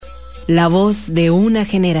La voz de una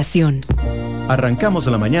generación. Arrancamos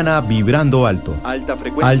la mañana vibrando alto.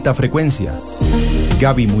 Alta frecuencia.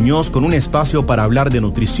 Gaby Muñoz con un espacio para hablar de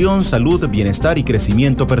nutrición, salud, bienestar y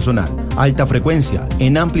crecimiento personal. Alta frecuencia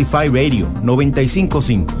en Amplify Radio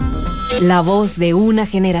 95.5. La voz de una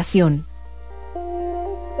generación.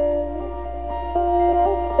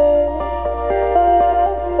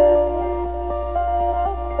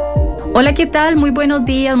 Hola, ¿qué tal? Muy buenos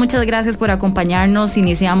días, muchas gracias por acompañarnos.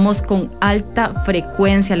 Iniciamos con Alta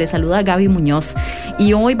Frecuencia. Les saluda Gaby Muñoz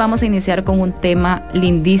y hoy vamos a iniciar con un tema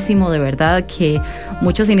lindísimo, de verdad, que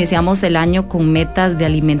muchos iniciamos el año con metas de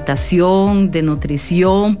alimentación, de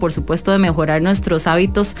nutrición, por supuesto de mejorar nuestros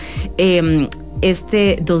hábitos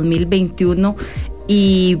este 2021.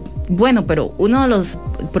 Y bueno, pero uno de los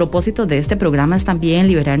propósitos de este programa es también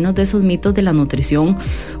liberarnos de esos mitos de la nutrición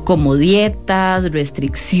como dietas,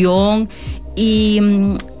 restricción, y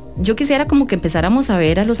yo quisiera como que empezáramos a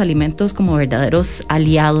ver a los alimentos como verdaderos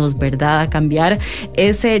aliados, ¿verdad? A cambiar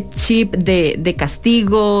ese chip de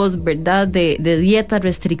castigos, ¿verdad? De dietas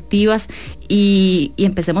restrictivas y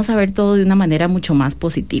empecemos a ver todo de una manera mucho más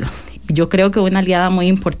positiva. Yo creo que una aliada muy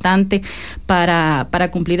importante para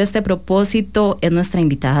cumplir este propósito es nuestra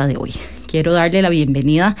invitada de hoy. Quiero darle la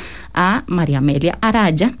bienvenida a Mariamelia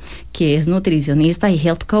Araya, que es nutricionista y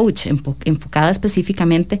health coach, enfocada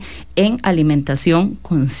específicamente en alimentación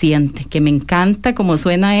consciente, que me encanta cómo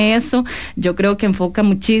suena eso. Yo creo que enfoca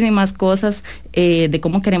muchísimas cosas de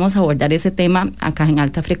cómo queremos abordar ese tema acá en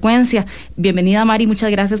Alta Frecuencia. Bienvenida, Mari,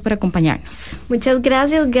 muchas gracias por acompañarnos. Muchas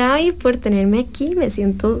gracias, Gaby, por tenerme aquí. Me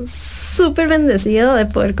siento súper bendecida de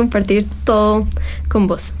poder compartir todo con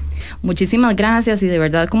vos. Muchísimas gracias, y de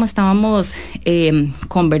verdad, como estábamos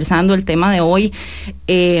conversando, el tema de hoy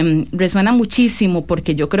resuena muchísimo,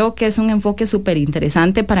 porque yo creo que es un enfoque súper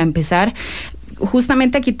interesante para empezar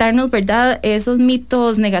justamente a quitarnos, ¿verdad?, esos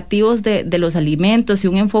mitos negativos de los alimentos, y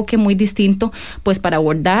un enfoque muy distinto, pues para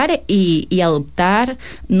abordar y adoptar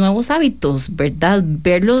nuevos hábitos, ¿verdad?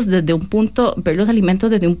 Ver los alimentos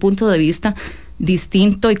desde un punto de vista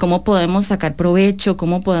distinto, y cómo podemos sacar provecho,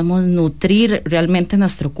 cómo podemos nutrir realmente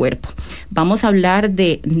nuestro cuerpo. Vamos a hablar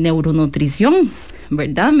de neuronutrición,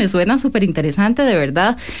 ¿verdad? Me suena súper interesante, de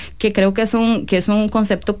verdad, que creo que es un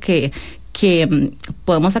concepto que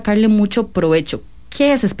podemos sacarle mucho provecho.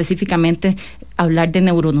 ¿Qué es específicamente hablar de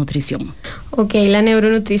neuronutrición? Ok, la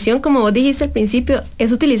neuronutrición, como vos dijiste al principio,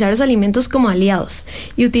 es utilizar los alimentos como aliados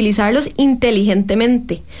y utilizarlos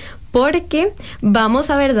inteligentemente, porque vamos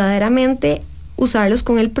a verdaderamente usarlos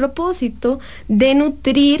con el propósito de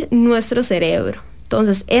nutrir nuestro cerebro.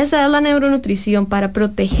 Entonces, esa es la neuronutrición, para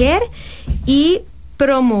proteger y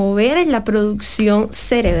promover la producción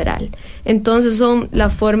cerebral. Entonces, son la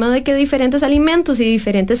forma de que diferentes alimentos y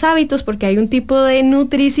diferentes hábitos, porque hay un tipo de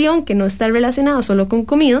nutrición que no está relacionada solo con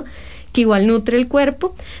comida, que igual nutre el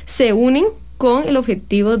cuerpo, se unen con el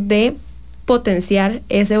objetivo de potenciar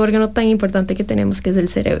ese órgano tan importante que tenemos, que es el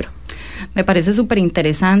cerebro. Me parece súper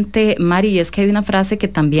interesante, Mari, y es que hay una frase que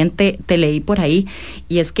también te leí por ahí,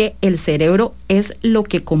 y es que el cerebro es lo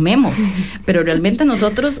que comemos, pero realmente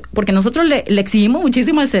porque nosotros le exigimos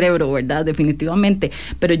muchísimo al cerebro, ¿verdad? Definitivamente,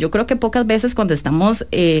 pero yo creo que pocas veces cuando estamos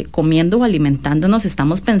comiendo o alimentándonos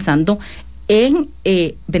estamos pensando en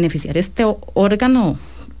beneficiar este órgano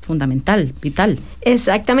fundamental, vital.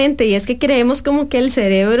 Exactamente, y es que creemos como que el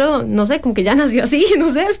cerebro, no sé, como que ya nació así,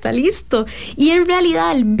 no sé, está listo. Y en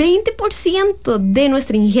realidad el 20% de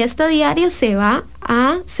nuestra ingesta diaria se va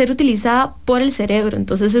a ser utilizada por el cerebro.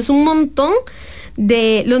 Entonces es un montón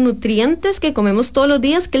de los nutrientes que comemos todos los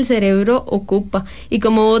días que el cerebro ocupa. Y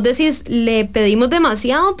como vos decís, le pedimos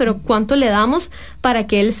demasiado, pero ¿cuánto le damos para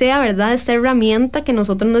que él sea, verdad, esta herramienta que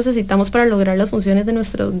nosotros necesitamos para lograr las funciones de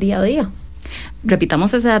nuestro día a día?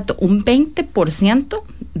 Repitamos ese dato, un 20%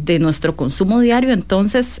 de nuestro consumo diario,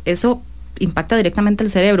 entonces eso impacta directamente al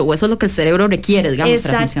cerebro, o eso es lo que el cerebro requiere, digamos.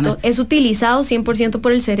 Exacto, es utilizado 100%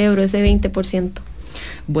 por el cerebro, ese 20%.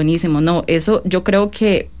 Buenísimo, no, eso yo creo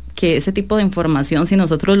que ese tipo de información, si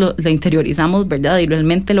nosotros lo interiorizamos, ¿verdad? Y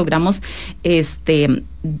realmente logramos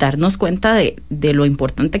darnos cuenta de lo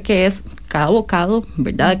importante que es cada bocado,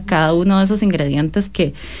 ¿verdad? Cada uno de esos ingredientes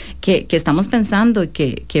que estamos pensando y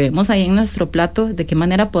que vemos ahí en nuestro plato, de qué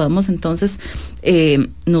manera podemos entonces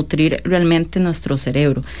nutrir realmente nuestro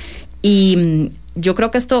cerebro. Y yo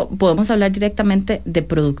creo que esto podemos hablar directamente de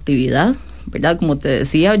productividad, ¿verdad? Como te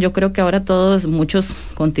decía, yo creo que ahora muchos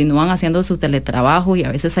continúan haciendo su teletrabajo, y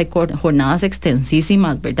a veces hay jornadas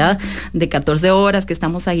extensísimas, ¿verdad? De 14 horas que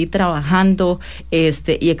estamos ahí trabajando,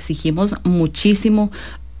 y exigimos muchísimo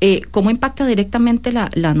 ¿cómo impacta directamente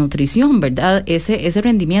la nutrición, verdad? Ese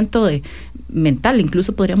rendimiento mental,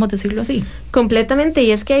 incluso podríamos decirlo así. Completamente,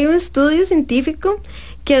 y es que hay un estudio científico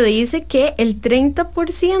que dice que el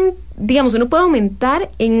 30%, digamos, uno puede aumentar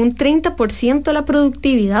en un 30% la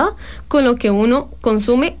productividad con lo que uno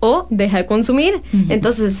consume o deja de consumir. Uh-huh.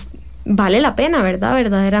 Entonces, vale la pena, ¿verdad?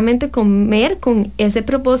 Verdaderamente comer con ese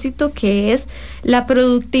propósito que es la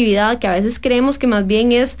productividad, que a veces creemos que más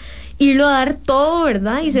bien es irlo a dar todo,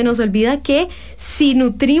 ¿verdad? Y se nos olvida que si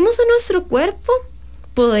nutrimos a nuestro cuerpo,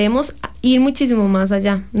 podemos ir muchísimo más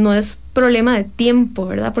allá. No es problema de tiempo,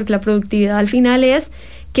 ¿verdad? Porque la productividad al final es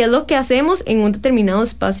qué es lo que hacemos en un determinado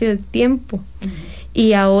espacio de tiempo. Uh-huh.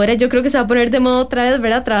 Y ahora yo creo que se va a poner de moda otra vez,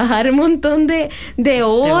 ¿verdad? Trabajar un montón de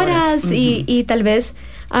horas. Uh-huh. y tal vez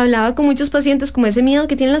hablaba con muchos pacientes como ese miedo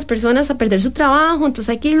que tienen las personas a perder su trabajo, entonces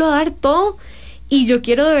hay que irlo a dar todo. Y yo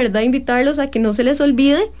quiero de verdad invitarlos a que no se les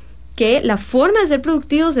olvide que la forma de ser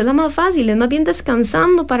productivos es la más fácil, es más bien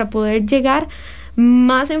descansando para poder llegar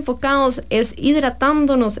más enfocados, es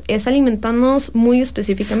hidratándonos, es alimentándonos muy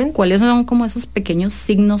específicamente. ¿Cuáles son como esos pequeños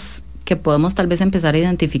signos que podemos tal vez empezar a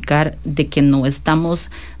identificar de que no estamos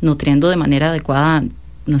nutriendo de manera adecuada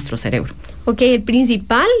nuestro cerebro? Ok, el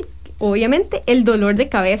principal, obviamente, el dolor de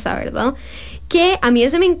cabeza, ¿verdad? Que a mí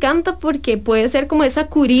ese me encanta porque puede ser como esa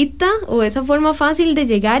curita o esa forma fácil de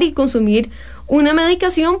llegar y consumir una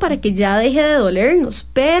medicación para que ya deje de dolernos,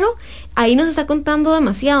 pero ahí nos está contando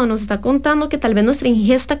demasiado, nos está contando que tal vez nuestra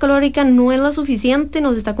ingesta calórica no es la suficiente,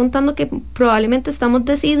 nos está contando que probablemente estamos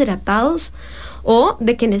deshidratados o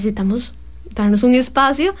de que necesitamos darnos un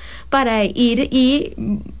espacio para ir y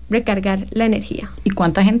recargar la energía. ¿Y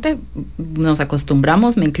cuánta gente nos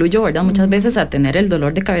acostumbramos, me incluyo, verdad, muchas veces a tener el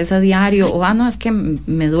dolor de cabeza diario? Sí. O no, es que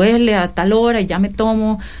me duele a tal hora y ya me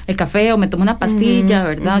tomo el café o me tomo una pastilla,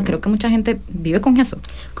 ¿verdad? Creo que mucha gente vive con eso.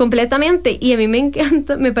 Completamente, y a mí me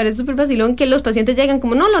encanta, me parece súper vacilón que los pacientes llegan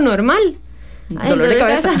como, no, lo normal. Dolor de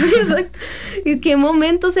cabeza. ¿Y qué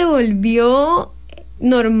momento se volvió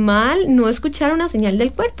normal no escuchar una señal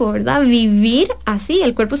del cuerpo, ¿verdad? Vivir así,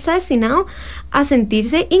 el cuerpo está destinado a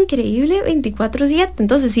sentirse increíble 24/7,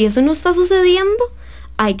 entonces si eso no está sucediendo,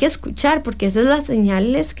 hay que escuchar, porque esas son las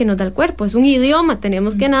señales que nos da el cuerpo, es un idioma,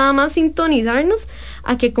 tenemos que nada más sintonizarnos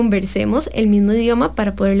a que conversemos el mismo idioma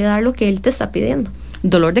para poderle dar lo que él te está pidiendo.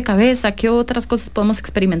 Dolor de cabeza, ¿qué otras cosas podemos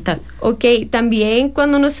experimentar? Ok, también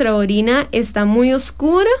cuando nuestra orina está muy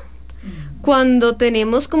oscura, cuando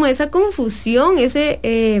tenemos como esa confusión,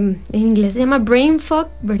 en inglés se llama brain fog,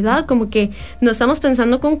 ¿verdad? Como que no estamos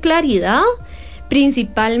pensando con claridad,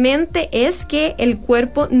 principalmente es que el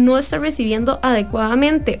cuerpo no está recibiendo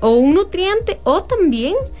adecuadamente o un nutriente o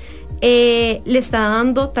también le está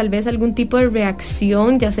dando tal vez algún tipo de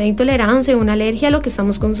reacción, ya sea intolerancia o una alergia a lo que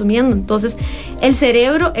estamos consumiendo. Entonces, el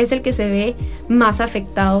cerebro es el que se ve más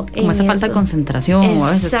afectado. Como esa falta de concentración. Exacto. O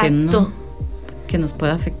a veces que nos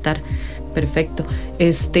puede afectar. Perfecto.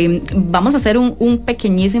 Vamos a hacer un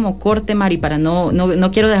pequeñísimo corte, Mari, para no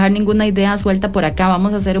quiero dejar ninguna idea suelta por acá.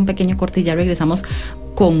 Vamos a hacer un pequeño corte y ya regresamos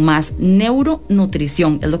con más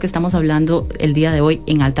neuronutrición. Es lo que estamos hablando el día de hoy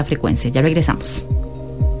en Alta Frecuencia. Ya regresamos.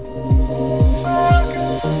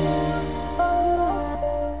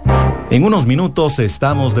 En unos minutos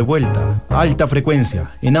estamos de vuelta. Alta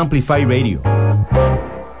Frecuencia en Amplify Radio.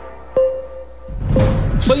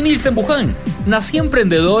 Soy Nilsen Buján, nací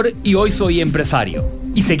emprendedor y hoy soy empresario.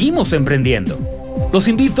 Y seguimos emprendiendo. Los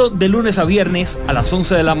invito de lunes a viernes a las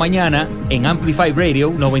 11 de la mañana en Amplify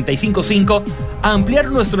Radio 95.5 a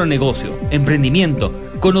ampliar nuestro negocio, emprendimiento,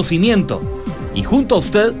 conocimiento. Y junto a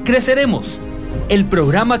usted creceremos. El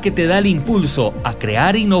programa que te da el impulso a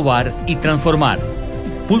crear, innovar y transformar.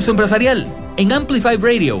 Pulso Empresarial en Amplify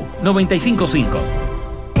Radio 95.5.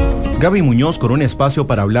 Gaby Muñoz con un espacio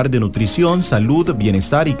para hablar de nutrición, salud,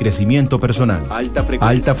 bienestar y crecimiento personal.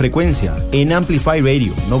 Alta frecuencia en Amplify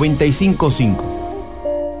Radio 95.5.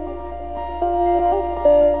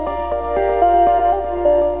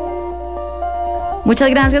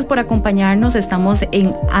 Muchas gracias por acompañarnos. Estamos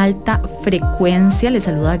en Alta Frecuencia. Les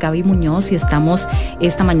saluda Gaby Muñoz y estamos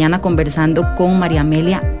esta mañana conversando con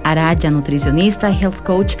Mariamelia Araya, nutricionista, health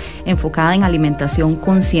coach enfocada en alimentación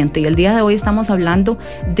consciente. Y el día de hoy estamos hablando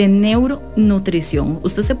de neuronutrición.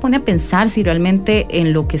 Usted se pone a pensar si realmente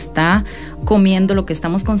en lo que está comiendo, lo que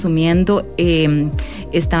estamos consumiendo,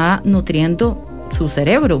 está nutriendo su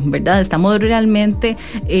cerebro, ¿verdad? Estamos realmente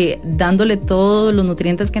dándole todos los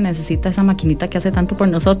nutrientes que necesita esa maquinita que hace tanto por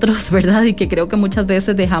nosotros, ¿verdad? Y que creo que muchas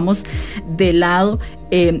veces dejamos de lado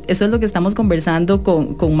Eso es lo que estamos conversando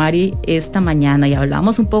con Mari esta mañana, y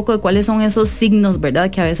hablamos un poco de cuáles son esos signos,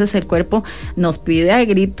 ¿verdad? Que a veces el cuerpo nos pide a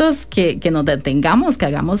gritos que nos detengamos, que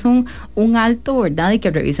hagamos un alto, ¿verdad? Y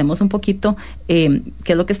que revisemos un poquito qué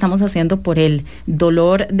es lo que estamos haciendo por él.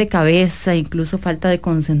 Dolor de cabeza, incluso falta de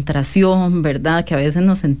concentración, ¿verdad? Que a veces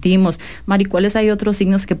nos sentimos. Mari, ¿cuáles hay otros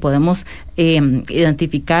signos que podemos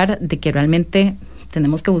identificar de que realmente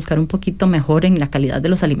tenemos que buscar un poquito mejor en la calidad de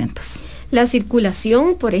los alimentos? La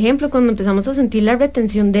circulación, por ejemplo, cuando empezamos a sentir la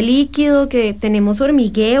retención de líquido, que tenemos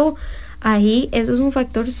hormigueo, ahí eso es un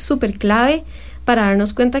factor súper clave para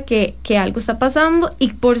darnos cuenta que algo está pasando.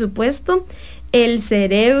 Y por supuesto, el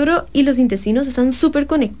cerebro y los intestinos están súper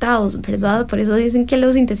conectados, ¿verdad? Por eso dicen que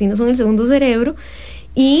los intestinos son el segundo cerebro.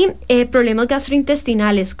 Y problemas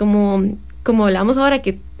gastrointestinales, como hablamos ahora,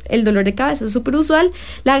 que el dolor de cabeza es súper usual.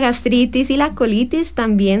 La gastritis y la colitis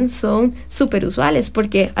también son súper usuales,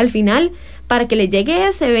 porque al final, para que le llegue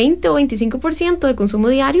ese 20 o 25% de consumo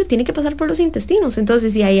diario, tiene que pasar por los intestinos.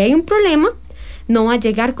 Entonces, si ahí hay un problema, no va a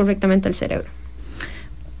llegar correctamente al cerebro.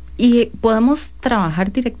 Y podemos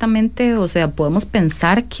trabajar directamente, o sea, podemos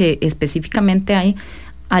pensar que específicamente hay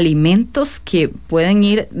alimentos que pueden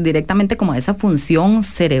ir directamente como a esa función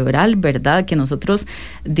cerebral, ¿verdad? Que nosotros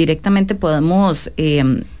directamente podemos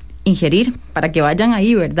ingerir para que vayan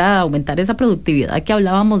ahí, ¿verdad? Aumentar esa productividad que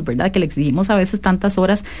hablábamos, ¿verdad? Que le exigimos a veces tantas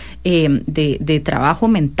horas de trabajo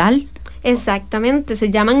mental. Exactamente,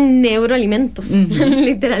 se llaman neuroalimentos,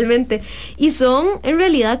 literalmente. Y son en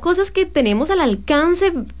realidad cosas que tenemos al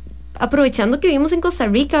alcance, aprovechando que vivimos en Costa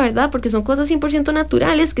Rica, ¿verdad? Porque son cosas 100%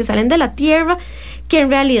 naturales, que salen de la tierra, que en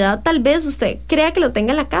realidad tal vez usted crea que lo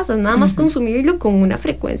tenga en la casa, nada más consumirlo con una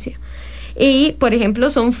frecuencia. Y, por ejemplo,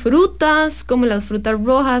 son frutas, como las frutas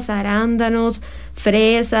rojas, arándanos,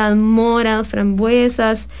 fresas, moras,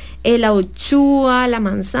 frambuesas, la uchúa, la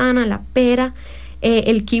manzana, la pera.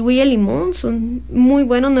 El kiwi y el limón son muy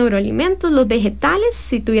buenos neuroalimentos. Los vegetales,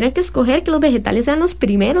 si tuvieran que escoger, que los vegetales sean los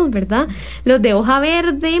primeros, ¿verdad? Los de hoja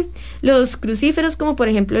verde, los crucíferos, como por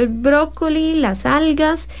ejemplo el brócoli, las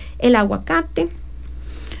algas, el aguacate.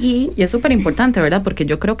 Y es súper importante, ¿verdad? Porque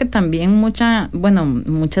yo creo que también muchas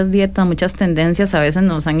dietas, muchas tendencias a veces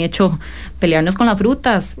nos han hecho pelearnos con las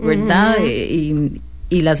frutas, ¿verdad?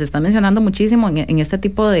 Y las están mencionando muchísimo en este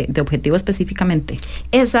tipo de objetivo específicamente.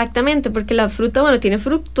 Exactamente, porque la fruta, bueno, tiene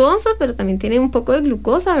fructosa, pero también tiene un poco de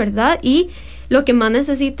glucosa, ¿verdad? Y lo que más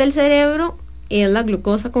necesita el cerebro es la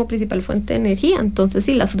glucosa como principal fuente de energía. Entonces,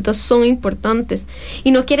 sí, las frutas son importantes.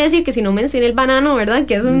 Y no quiere decir que si no mencioné el banano, ¿verdad?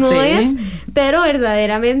 Que eso no es, pero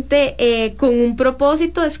verdaderamente con un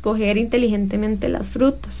propósito, escoger inteligentemente las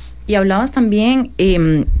frutas. Y hablabas también,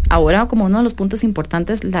 ahora como uno de los puntos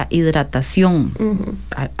importantes, la hidratación.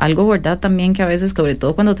 Algo, ¿verdad? También que a veces, sobre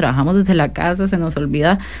todo cuando trabajamos desde la casa, se nos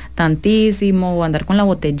olvida tantísimo, o andar con la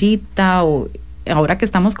botellita, o ahora que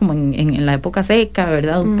estamos como en la época seca,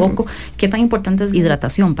 ¿verdad? Un poco. ¿Qué tan importante es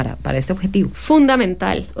hidratación para este objetivo?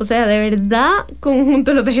 Fundamental. O sea, de verdad,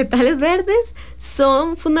 conjunto los vegetales verdes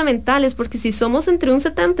son fundamentales, porque si somos entre un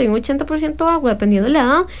 70 y un 80% agua, dependiendo de la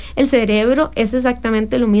edad, el cerebro es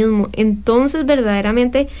exactamente lo mismo. Entonces,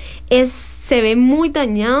 verdaderamente, se ve muy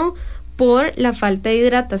dañado por la falta de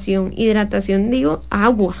hidratación. Hidratación, digo,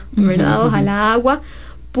 agua, ¿verdad? Ojalá agua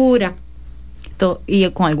pura. Y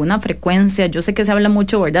con alguna frecuencia. Yo sé que se habla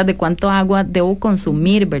mucho, ¿verdad?, de cuánto agua debo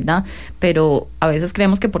consumir, ¿verdad? Pero a veces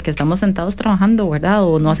creemos que porque estamos sentados trabajando, ¿verdad?,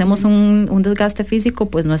 o no hacemos un desgaste físico,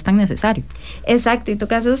 pues no es tan necesario. Exacto, y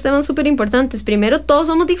tocas esos temas súper importantes. Primero, todos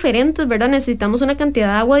somos diferentes, ¿verdad? Necesitamos una cantidad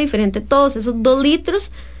de agua diferente todos. Esos 2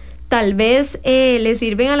 litros tal vez le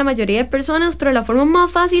sirven a la mayoría de personas, pero la forma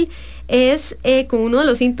más fácil es con uno de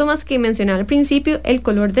los síntomas que mencioné al principio, el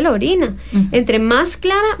color de la orina. Entre más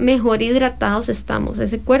clara, mejor hidratados estamos.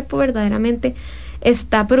 Ese cuerpo verdaderamente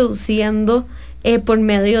está produciendo por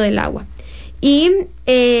medio del agua. Y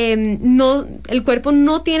el cuerpo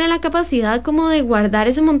no tiene la capacidad como de guardar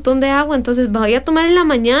ese montón de agua, entonces voy a tomar en la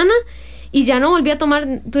mañana y ya no volví a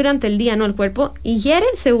tomar durante el día. No, el cuerpo ingiere,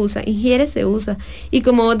 se usa. Y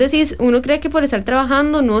como vos decís, uno cree que por estar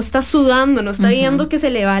trabajando no está sudando, no está viendo que se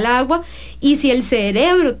le va el agua. Y si el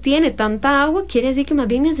cerebro tiene tanta agua, quiere decir que más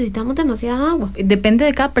bien necesitamos demasiada agua. Depende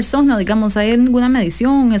de cada persona, digamos, ¿hay alguna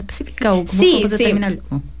medición específica o cómo podemos determinarlo?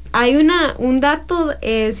 Hay un dato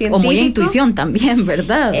científico. O muy intuición también,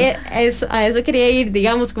 ¿verdad? A eso quería ir,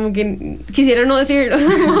 digamos, como que quisiera no decirlo.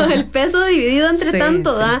 El peso dividido entre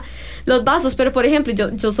tanto da los vasos, pero por ejemplo,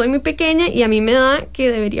 yo soy muy pequeña y a mí me da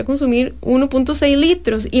que debería consumir 1.6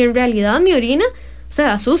 litros y en realidad mi orina se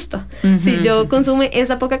asusta. Si yo consumo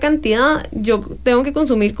esa poca cantidad, yo tengo que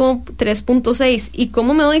consumir como 3.6. ¿Y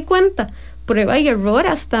cómo me doy cuenta? prueba y error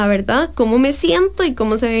hasta, ¿verdad?, cómo me siento y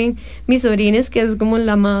cómo se ven mis orines, que es como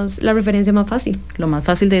la referencia más fácil. Lo más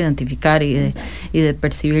fácil de identificar y de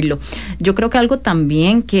percibirlo. Yo creo que algo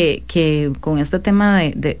también que con este tema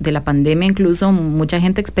de la pandemia incluso mucha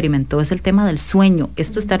gente experimentó es el tema del sueño.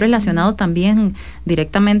 Esto está relacionado también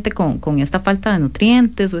directamente con esta falta de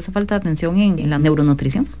nutrientes o esa falta de atención en la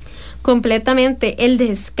neuronutrición. Completamente. El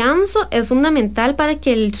descanso es fundamental para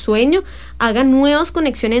que el sueño haga nuevas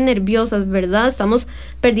conexiones nerviosas, ¿verdad? Estamos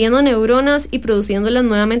perdiendo neuronas y produciéndolas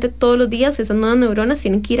nuevamente todos los días. Esas nuevas neuronas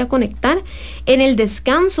tienen que ir a conectar. En el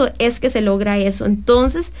descanso es que se logra eso.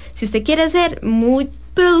 Entonces, si usted quiere ser muy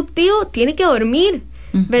productivo, tiene que dormir.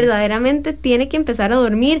 Verdaderamente tiene que empezar a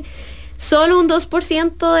dormir. Solo un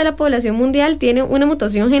 2% de la población mundial tiene una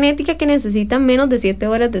mutación genética que necesita menos de 7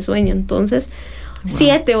 horas de sueño. Entonces,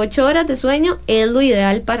 7, 8 horas de sueño es lo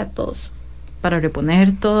ideal para todos. Para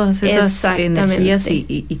reponer todas esas energías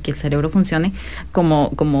y que el cerebro funcione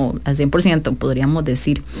como al 100%, podríamos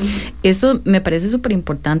decir. Eso me parece súper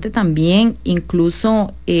importante también,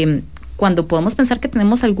 incluso cuando podemos pensar que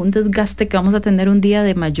tenemos algún desgaste, que vamos a tener un día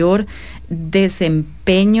de mayor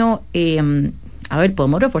desempeño,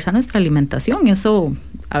 podemos reforzar nuestra alimentación. Eso,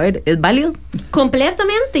 ¿es válido?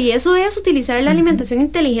 Completamente, y eso es utilizar la alimentación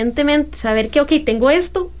inteligentemente, saber que, tengo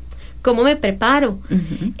esto, ¿cómo me preparo?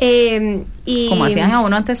 Y como hacían a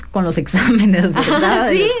uno antes con los exámenes, ¿verdad?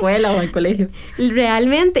 ¿Sí? De la escuela o el colegio.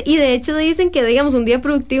 Realmente, y de hecho dicen que, digamos, un día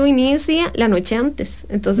productivo inicia la noche antes.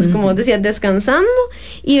 Entonces, como vos decías, descansando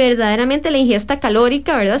y verdaderamente la ingesta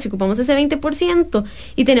calórica, ¿verdad? Si ocupamos ese 20%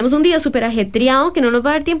 y tenemos un día súper ajetreado que no nos va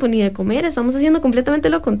a dar tiempo ni de comer, estamos haciendo completamente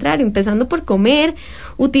lo contrario, empezando por comer,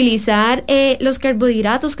 utilizar los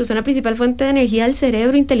carbohidratos, que son la principal fuente de energía del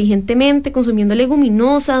cerebro, inteligentemente, consumiendo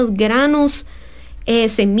leguminosas, granos,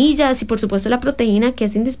 semillas y por supuesto la proteína, que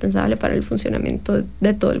es indispensable para el funcionamiento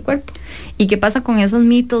de todo el cuerpo. ¿Y qué pasa con esos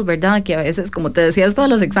mitos, verdad? Que a veces, como te decía, esto de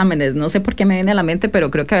los exámenes, no sé por qué me viene a la mente, pero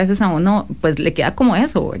creo que a veces a uno pues le queda como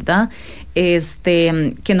eso, ¿verdad?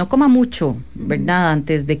 Que no coma mucho, ¿verdad?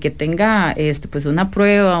 Antes de que tenga pues una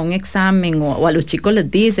prueba, un examen, o a los chicos les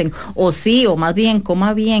dicen, o sí, o más bien,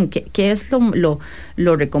 coma bien. ¿Qué es lo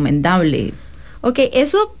recomendable?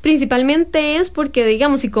 Eso principalmente es porque,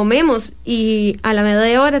 digamos, si comemos y a la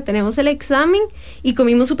media hora tenemos el examen y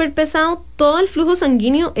comimos súper pesado, todo el flujo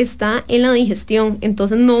sanguíneo está en la digestión,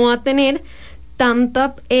 entonces no va a tener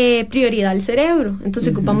tanta prioridad al cerebro. Entonces, si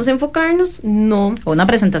ocupamos enfocarnos, no. O una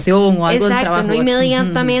presentación o algo del trabajo. Exacto, no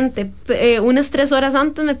inmediatamente. Unas 3 horas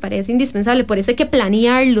antes me parece indispensable, por eso hay que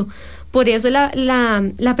planearlo. Por eso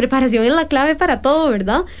la preparación es la clave para todo,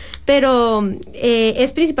 ¿verdad? Pero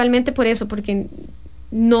es principalmente por eso, porque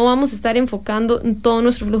no vamos a estar enfocando todo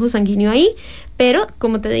nuestro flujo sanguíneo ahí, pero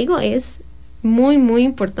como te digo, es muy, muy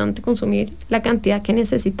importante consumir la cantidad que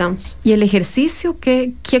necesitamos. ¿Y el ejercicio?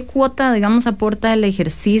 ¿Qué cuota, digamos, aporta el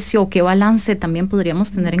ejercicio? ¿O qué balance también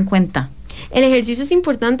podríamos tener en cuenta? El ejercicio es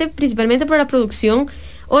importante principalmente para la producción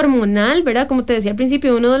hormonal, ¿verdad? Como te decía al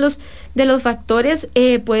principio, uno de los factores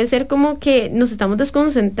puede ser como que nos estamos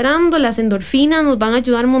desconcentrando, las endorfinas nos van a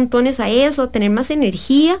ayudar montones a eso, a tener más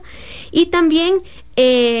energía, y también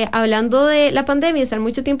hablando de la pandemia, estar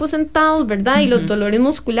mucho tiempo sentados, ¿verdad? Y los dolores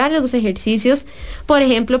musculares, los ejercicios, por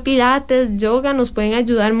ejemplo, pilates, yoga, nos pueden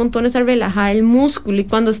ayudar montones a relajar el músculo, y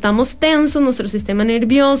cuando estamos tensos, nuestro sistema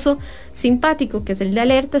nervioso simpático, que es el de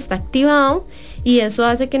alerta, está activado, y eso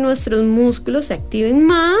hace que nuestros músculos se activen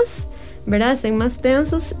más, ¿verdad? Estén más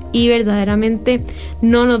tensos, y verdaderamente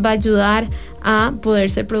no nos va a ayudar a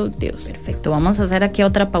poder ser productivos. Perfecto, vamos a hacer aquí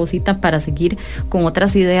otra pausita para seguir con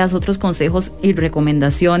otras ideas, otros consejos y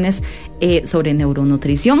recomendaciones sobre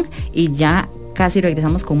neuronutrición, y ya casi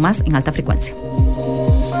regresamos con más en Alta Frecuencia.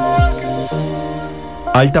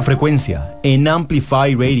 Alta Frecuencia en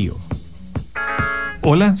Amplify Radio.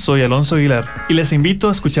 Hola, soy Alonso Aguilar y les invito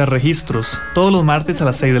a escuchar Registros todos los martes a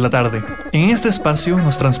las 6 de la tarde. En este espacio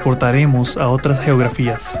nos transportaremos a otras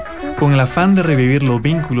geografías, con el afán de revivir los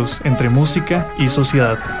vínculos entre música y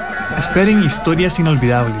sociedad. Esperen historias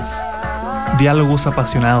inolvidables, diálogos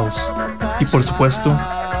apasionados y, por supuesto,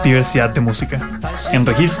 diversidad de música. En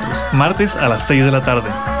Registros, martes a las 6 de la tarde.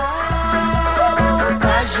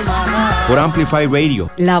 Por Amplify Radio.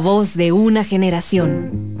 La voz de una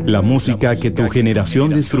generación. La música que tu generación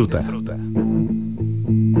disfruta.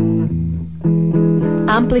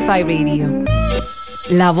 Amplify Radio.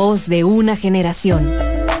 La voz de una generación.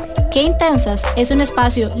 Qué Intensas es un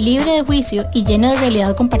espacio libre de juicio y lleno de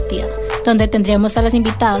realidad compartida, donde tendremos a las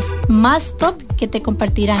invitadas más top que te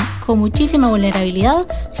compartirán con muchísima vulnerabilidad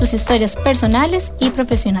sus historias personales y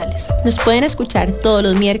profesionales. Nos pueden escuchar todos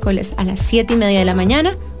los miércoles a las 7:30 de la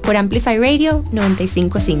mañana por Amplify Radio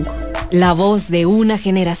 95.5. La voz de una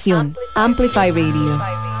generación. Amplify Radio.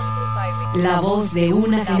 La voz de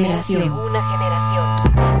una generación.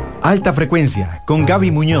 Alta frecuencia con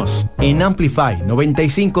Gaby Muñoz en Amplify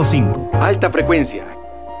 95.5. Alta frecuencia.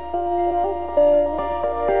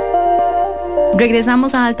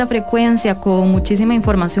 Regresamos a Alta Frecuencia con muchísima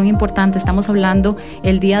información importante. Estamos hablando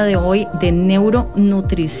el día de hoy de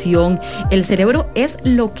neuronutrición. El cerebro es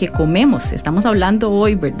lo que comemos. Estamos hablando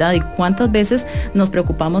hoy, ¿verdad? Y cuántas veces nos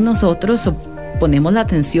preocupamos nosotros o ponemos la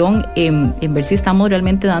atención en ver si estamos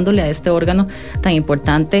realmente dándole a este órgano tan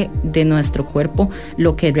importante de nuestro cuerpo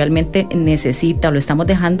lo que realmente necesita, o lo estamos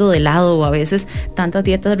dejando de lado, o a veces tantas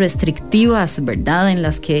dietas restrictivas, ¿verdad? En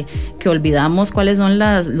las que olvidamos cuáles son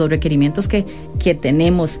los requerimientos que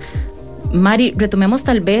tenemos. Mari, retomemos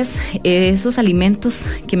tal vez esos alimentos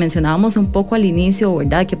que mencionábamos un poco al inicio,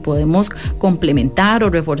 ¿verdad? Que podemos complementar o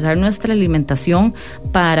reforzar nuestra alimentación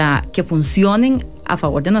para que funcionen a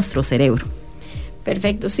favor de nuestro cerebro.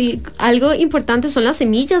 Perfecto, sí. Algo importante son las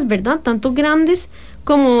semillas, ¿verdad? Tanto grandes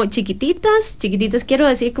como chiquititas. Chiquititas quiero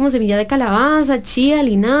decir como semilla de calabaza, chía,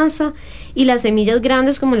 linaza. Y las semillas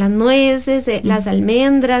grandes como las nueces, las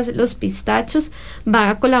almendras, los pistachos, van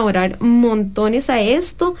a colaborar montones a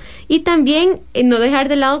esto. Y también no dejar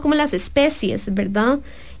de lado como las especies, ¿verdad?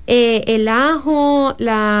 El ajo,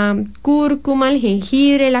 la cúrcuma, el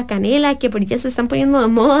jengibre, la canela, que por ya se están poniendo de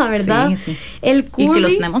moda, ¿verdad? Sí, sí. El curry, y que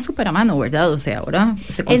los tenemos súper a mano, ¿verdad? O sea, ahora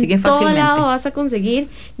se consigue fácilmente. En todo lado vas a conseguir,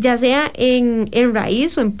 ya sea en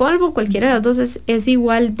raíz o en polvo, cualquiera de las dos es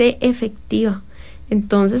igual de efectiva.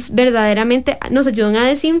 Entonces, verdaderamente nos ayudan a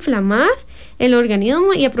desinflamar el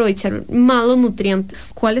organismo y aprovechar más los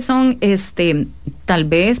nutrientes. ¿Cuáles son, tal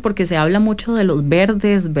vez, porque se habla mucho de los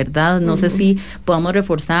verdes, ¿verdad? No sé si podamos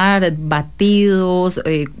reforzar batidos,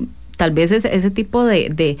 tal vez ese tipo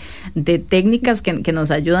de técnicas que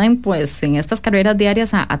nos ayuden, pues, en estas carreras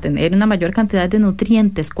diarias a tener una mayor cantidad de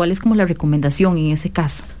nutrientes. ¿Cuál es como la recomendación en ese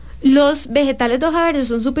caso? Los vegetales de hoja verde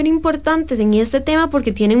son súper importantes en este tema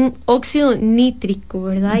porque tienen un óxido nítrico,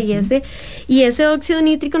 ¿verdad? Uh-huh. Y ese óxido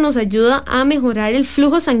nítrico nos ayuda a mejorar el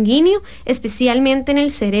flujo sanguíneo, especialmente en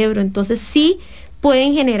el cerebro. Entonces sí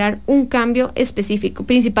pueden generar un cambio específico,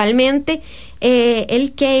 principalmente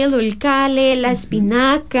el kale o el kale, la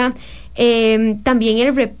espinaca, también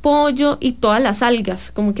el repollo y todas las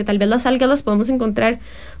algas, como que tal vez las algas las podemos encontrar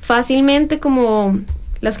fácilmente como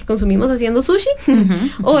las que consumimos haciendo sushi,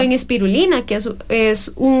 o en espirulina, que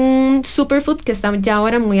es un superfood que está ya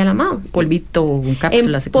ahora muy a la moda. Polvito, en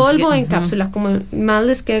cápsula. En polvo, en cápsula, como más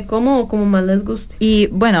les quede cómodo, como más les guste. Y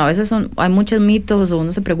bueno, a veces hay muchos mitos, o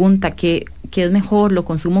uno se pregunta qué es mejor, lo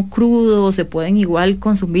consumo crudo, se pueden igual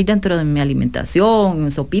consumir dentro de mi alimentación,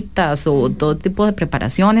 en sopitas o todo tipo de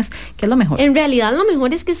preparaciones. ¿Qué es lo mejor? En realidad lo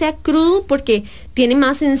mejor es que sea crudo porque tiene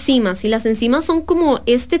más enzimas, y las enzimas son como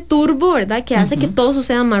este turbo, ¿verdad? Que hace que todo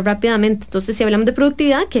suceda más rápidamente. Entonces, si hablamos de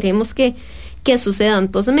productividad, queremos que suceda.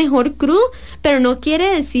 Entonces, mejor crudo, pero no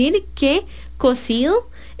quiere decir que cocido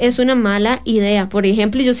es una mala idea. Por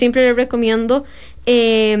ejemplo, yo siempre le recomiendo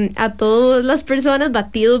a todas las personas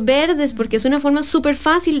batidos verdes, porque es una forma súper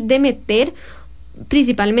fácil de meter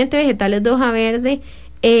principalmente vegetales de hoja verde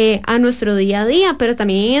a nuestro día a día, pero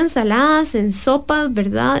también en ensaladas, en sopas,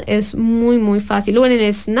 ¿verdad? Es muy, muy fácil. O en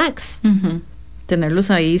el snacks.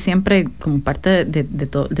 Tenerlos ahí siempre como parte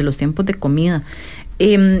de los tiempos de comida.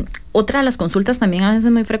 Otra de las consultas también a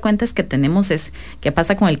veces muy frecuentes que tenemos es qué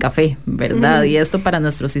pasa con el café, ¿verdad? Y esto para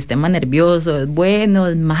nuestro sistema nervioso, ¿es bueno,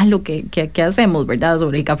 es malo? ¿Qué hacemos, verdad?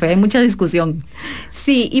 Sobre el café hay mucha discusión.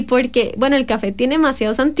 Sí, y porque, bueno, el café tiene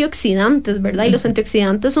demasiados antioxidantes, ¿verdad? Y los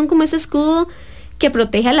antioxidantes son como ese escudo que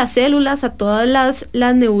protege a las células, a todas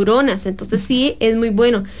las neuronas. Entonces sí, es muy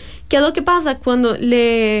bueno. ¿Qué es lo que pasa cuando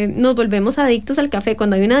nos volvemos adictos al café?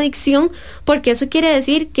 Cuando hay una adicción, porque eso quiere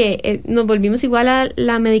decir que nos volvimos igual a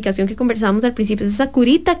la medicación que conversábamos al principio, es esa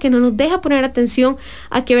curita que no nos deja poner atención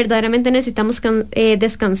a que verdaderamente necesitamos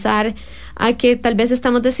descansar, a que tal vez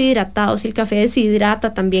estamos deshidratados, y el café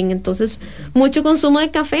deshidrata también. Entonces, mucho consumo de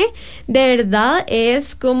café de verdad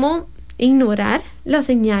es como ignorar las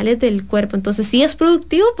señales del cuerpo. Entonces sí es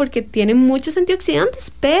productivo porque tiene muchos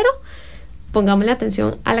antioxidantes, pero pongámosle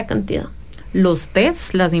atención a la cantidad. Los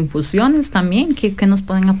tés, las infusiones también, ¿qué nos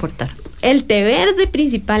pueden aportar? El té verde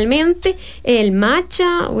principalmente, el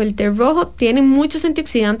matcha o el té rojo tienen muchos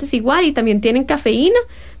antioxidantes igual, y también tienen cafeína,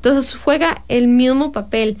 entonces juega el mismo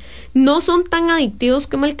papel. No son tan adictivos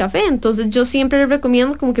como el café, entonces yo siempre les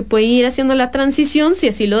recomiendo como que pueden ir haciendo la transición, si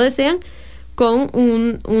así lo desean, con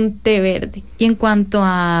un té verde. Y en cuanto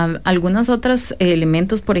a algunos otros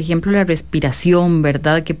elementos, por ejemplo, la respiración,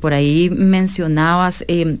 ¿verdad? Que por ahí mencionabas,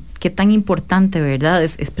 qué tan importante, ¿verdad?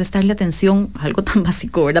 Es prestarle atención a algo tan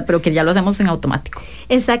básico, ¿verdad? Pero que ya lo hacemos en automático.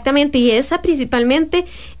 Exactamente, y esa principalmente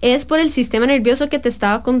es por el sistema nervioso que te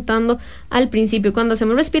estaba contando al principio. Cuando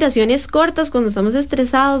hacemos respiraciones cortas, cuando estamos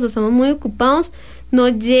estresados, estamos muy ocupados, no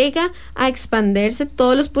llega a expandirse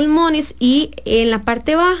todos los pulmones, y en la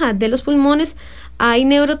parte baja de los pulmones hay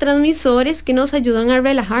neurotransmisores que nos ayudan a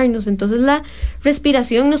relajarnos. Entonces la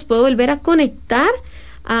respiración nos puede volver a conectar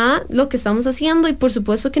a lo que estamos haciendo, y por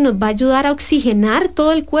supuesto que nos va a ayudar a oxigenar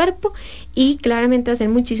todo el cuerpo y claramente a ser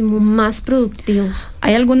muchísimo más productivos.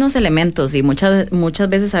 Hay algunos elementos, y muchas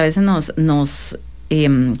veces a veces nos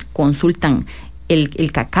consultan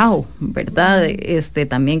el cacao, ¿verdad?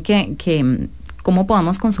 También que cómo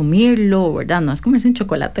podamos consumirlo, ¿verdad? No es comerse un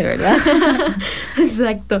chocolate, ¿verdad?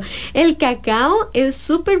 Exacto. El cacao es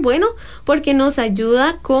súper bueno porque nos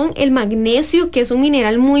ayuda con el magnesio, que es un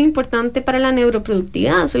mineral muy importante para la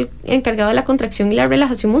neuroproductividad. Es el encargado de la contracción y la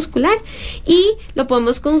relajación muscular. Y lo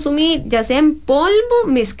podemos consumir ya sea en polvo,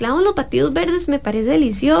 mezclado en los batidos verdes, me parece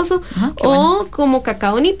delicioso, o bueno, como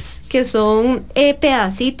cacao nips, que son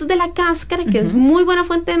pedacitos de la cáscara, que es muy buena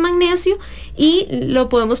fuente de magnesio, y lo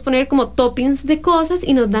podemos poner como toppings de cosas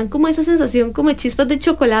y nos dan como esa sensación como chispas de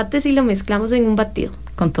chocolates, y lo mezclamos en un batido.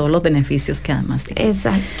 Con todos los beneficios que además tiene.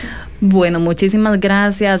 Exacto. Bueno, muchísimas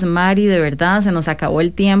gracias, Mari, de verdad se nos acabó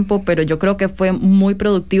el tiempo, pero yo creo que fue muy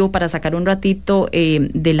productivo para sacar un ratito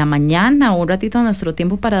de la mañana, o un ratito de nuestro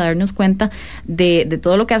tiempo para darnos cuenta de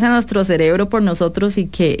todo lo que hace nuestro cerebro por nosotros, y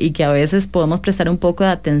que a veces podemos prestar un poco de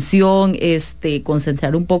atención,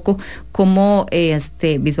 concentrar un poco cómo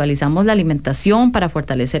visualizamos la alimentación para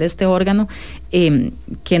fortalecer este órgano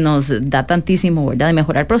que nos da tantísimo, ¿verdad? De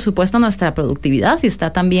mejorar, por supuesto, nuestra productividad, si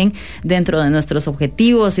está también dentro de nuestros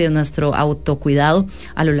objetivos y de nuestro autocuidado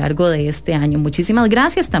a lo largo de este año. Muchísimas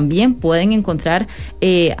gracias. También pueden encontrar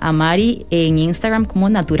a Mari en Instagram como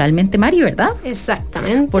Naturalmente Mari, ¿verdad?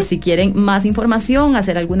 Exactamente. Por si quieren más información,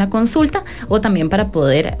 hacer alguna consulta, o también para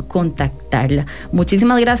poder contactarla.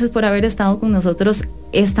 Muchísimas gracias por haber estado con nosotros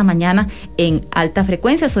esta mañana en Alta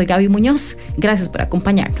Frecuencia. Soy Gaby Muñoz. Gracias por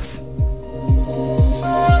acompañarnos.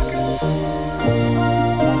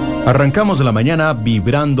 Arrancamos la mañana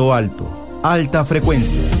vibrando alto. Alta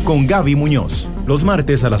Frecuencia, con Gaby Muñoz. Los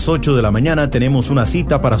martes a las 8 de la mañana tenemos una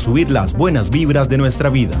cita para subir las buenas vibras de nuestra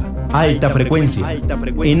vida. Alta Frecuencia,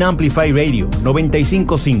 en Amplify Radio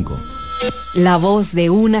 95.5. La voz de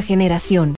una generación.